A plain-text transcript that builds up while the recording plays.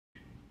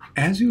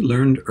As you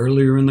learned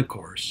earlier in the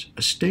course,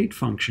 a state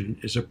function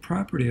is a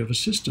property of a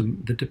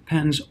system that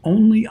depends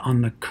only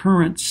on the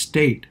current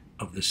state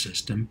of the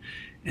system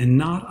and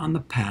not on the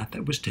path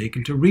that was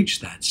taken to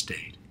reach that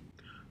state.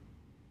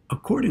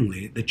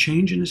 Accordingly, the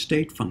change in a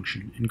state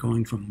function in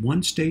going from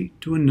one state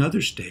to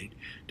another state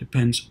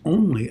depends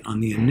only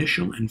on the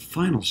initial and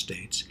final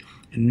states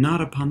and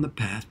not upon the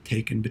path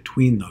taken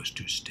between those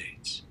two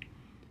states.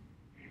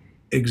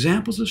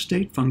 Examples of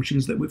state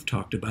functions that we've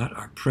talked about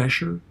are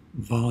pressure,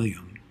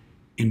 volume,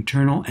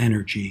 internal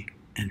energy,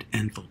 and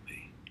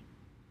enthalpy.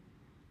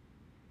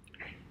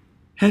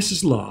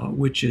 Hess's law,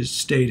 which is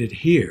stated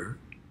here,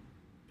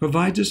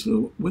 provides us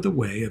with a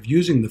way of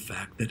using the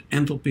fact that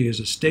enthalpy is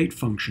a state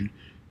function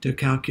to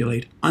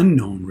calculate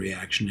unknown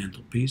reaction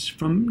enthalpies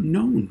from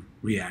known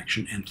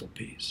reaction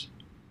enthalpies.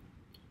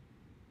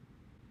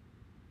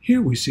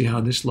 Here we see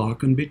how this law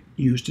can be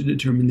used to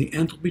determine the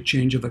enthalpy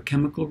change of a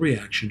chemical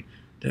reaction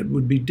that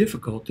would be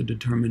difficult to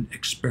determine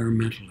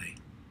experimentally.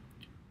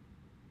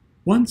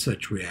 One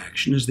such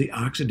reaction is the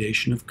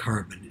oxidation of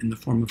carbon in the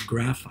form of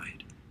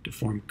graphite to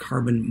form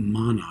carbon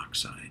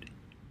monoxide.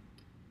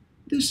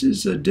 This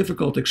is a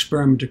difficult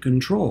experiment to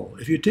control.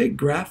 If you take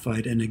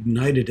graphite and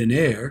ignite it in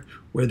air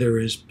where there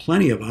is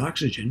plenty of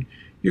oxygen,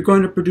 you're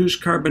going to produce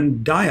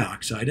carbon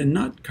dioxide and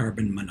not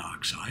carbon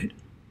monoxide.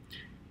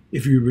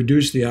 If you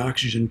reduce the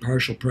oxygen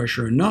partial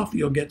pressure enough,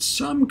 you'll get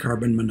some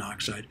carbon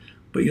monoxide,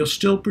 but you'll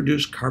still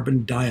produce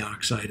carbon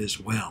dioxide as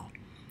well.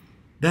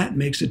 That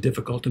makes it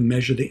difficult to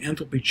measure the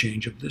enthalpy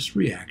change of this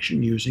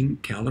reaction using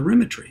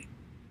calorimetry.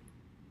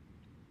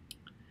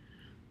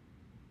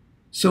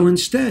 So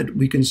instead,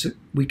 we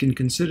can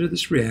consider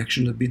this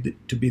reaction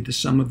to be the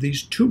sum of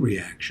these two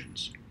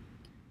reactions.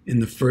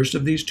 In the first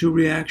of these two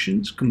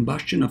reactions,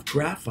 combustion of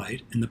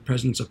graphite in the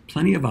presence of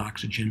plenty of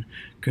oxygen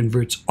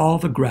converts all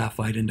the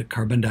graphite into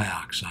carbon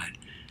dioxide,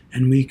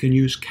 and we can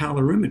use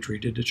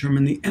calorimetry to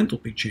determine the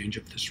enthalpy change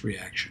of this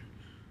reaction,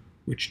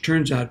 which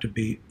turns out to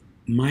be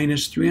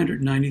minus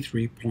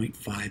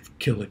 393.5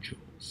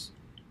 kilojoules.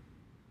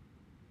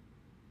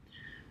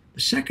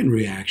 The second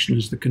reaction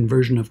is the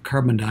conversion of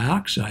carbon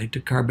dioxide to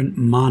carbon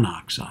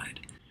monoxide.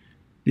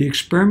 The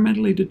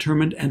experimentally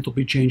determined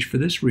enthalpy change for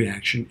this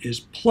reaction is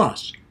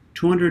plus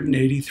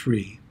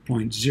 283.0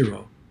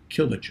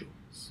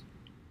 kilojoules.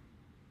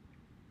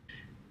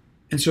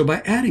 And so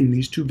by adding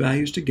these two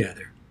values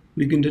together,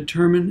 we can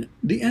determine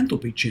the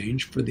enthalpy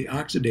change for the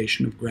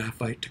oxidation of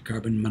graphite to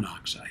carbon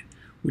monoxide,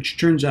 which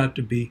turns out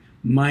to be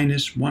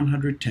minus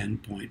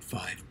 110.5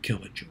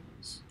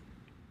 kilojoules.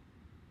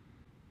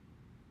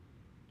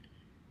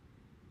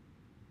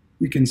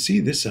 We can see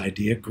this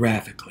idea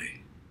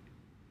graphically.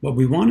 What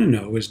we want to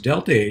know is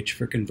delta H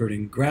for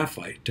converting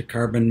graphite to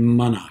carbon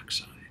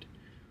monoxide.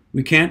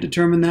 We can't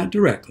determine that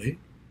directly,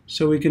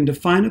 so we can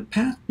define a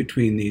path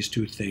between these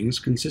two things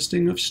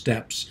consisting of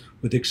steps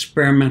with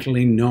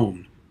experimentally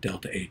known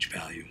delta H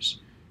values.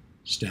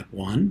 Step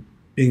 1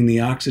 being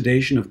the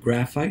oxidation of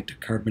graphite to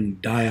carbon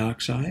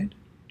dioxide,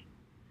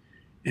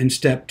 and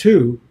step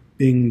 2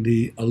 being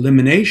the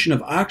elimination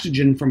of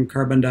oxygen from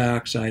carbon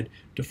dioxide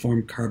to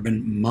form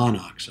carbon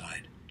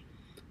monoxide.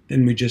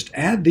 Then we just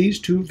add these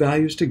two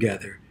values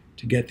together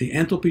to get the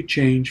enthalpy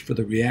change for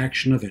the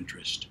reaction of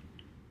interest,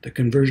 the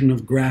conversion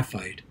of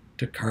graphite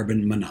to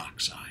carbon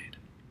monoxide.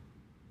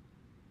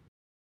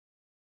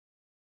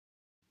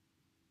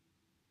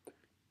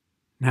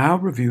 Now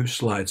review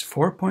slides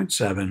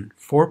 4.7,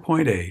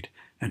 4.8,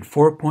 and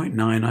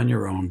 4.9 on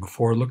your own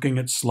before looking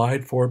at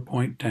slide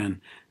 4.10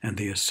 and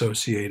the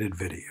associated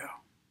video.